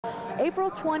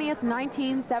April 20th,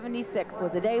 1976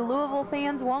 was a day Louisville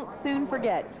fans won't soon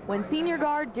forget when senior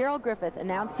guard Darrell Griffith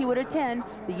announced he would attend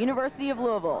the University of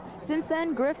Louisville. Since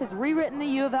then, Griff has rewritten the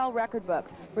U of L record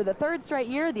books. For the third straight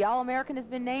year, the All-American has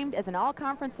been named as an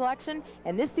all-conference selection,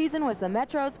 and this season was the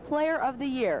Metro's Player of the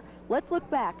Year. Let's look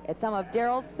back at some of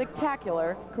Darrell's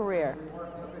spectacular career.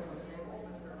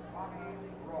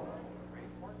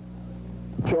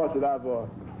 The choice that I've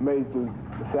made to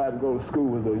decide to go to school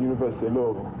was the University of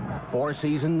Louisville. 4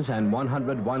 seasons and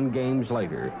 101 games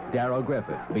later, Darrell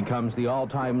Griffith becomes the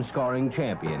all-time scoring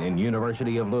champion in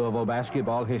University of Louisville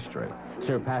basketball history,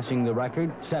 surpassing the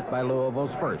record set by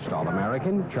Louisville's first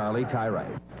All-American, Charlie Tyree.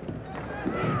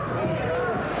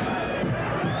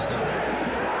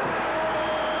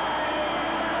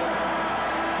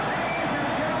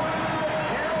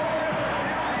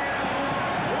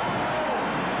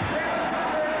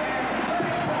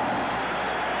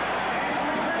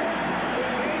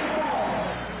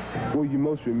 What you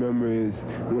most remember is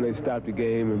when they stop the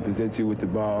game and present you with the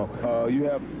ball. You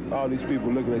have all these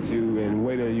people looking at you and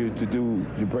waiting on you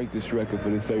to break this record for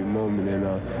this certain moment,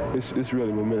 and it's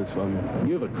really momentous for me.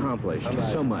 You've accomplished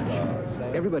so much.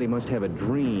 Everybody must have a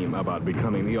dream about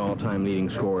becoming the all-time leading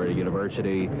scorer at a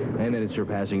university and then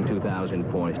surpassing 2,000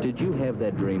 points. Did you have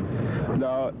that dream?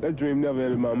 No, that dream never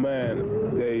entered my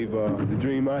mind, Dave. The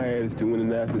dream I had is to win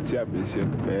the national championship,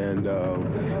 and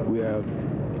we have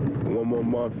 1 more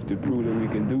month to prove that we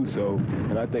can do so,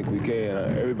 and I think we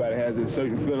can. Everybody has a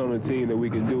certain feeling on the team that we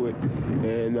can do it,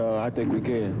 and I think we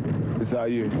can. It's our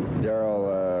year. Darrell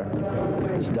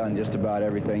has done just about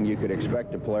everything you could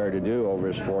expect a player to do over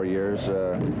his 4 years.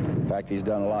 In fact, he's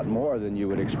done a lot more than you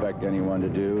would expect anyone to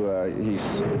do.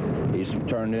 He's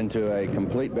turned into a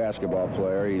complete basketball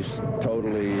player. He's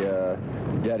totally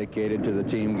dedicated to the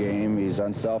team game. He's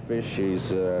unselfish.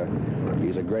 He's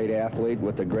a great athlete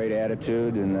with a great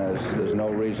attitude, and there's no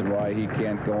reason why he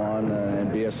can't go on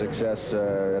and be a success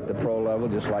at the pro level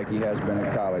just like he has been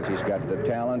at college. He's got the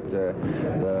talent,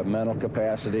 the mental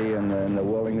capacity, and the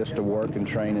willingness to work and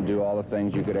train and do all the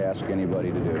things you could ask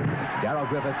anybody to do. Darrell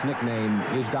Griffith's nickname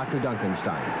is Dr.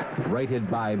 Duncanstein, rated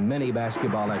by many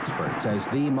basketball experts as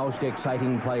the most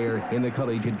exciting player in the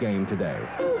collegiate game today.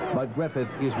 But Griffith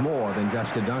is more than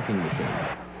just a dunking machine.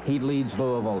 He leads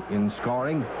Louisville in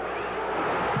scoring,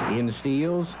 in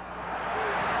steals,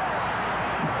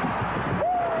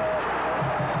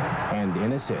 and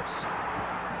in assists.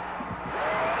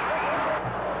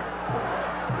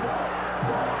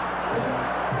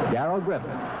 Darrell Griffith,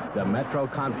 the Metro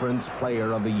Conference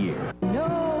Player of the Year.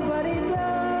 Nobody does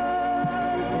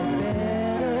it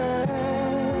better.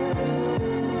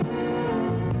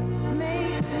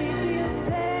 Makes me feel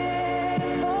safe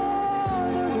for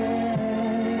the rest.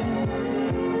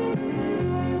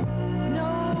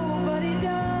 Nobody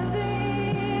does it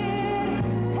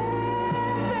half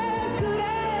as good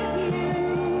as you.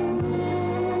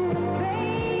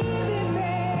 Baby,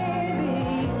 baby,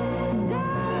 darling, you're the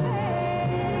best.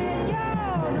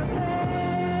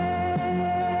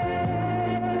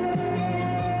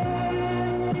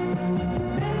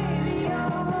 Baby, you're the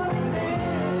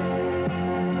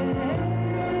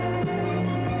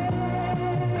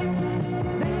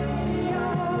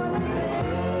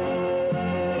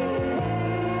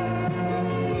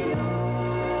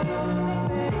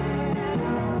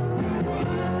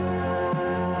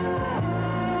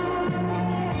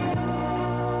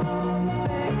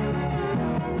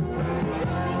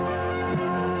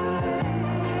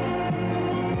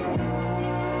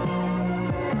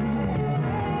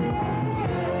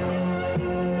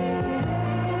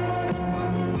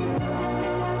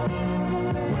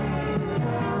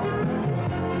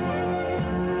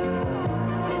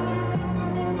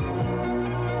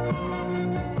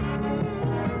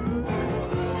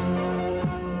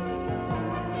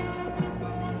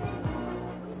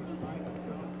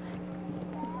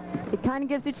It kind of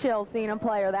gives you chills seeing a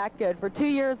player that good. For 2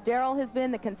 years, Darrell has been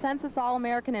the consensus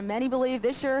All-American, and many believe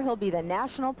this year he'll be the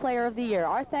National Player of the Year.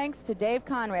 Our thanks to Dave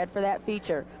Conrad for that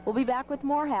feature. We'll be back with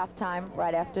more Halftime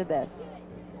right after this.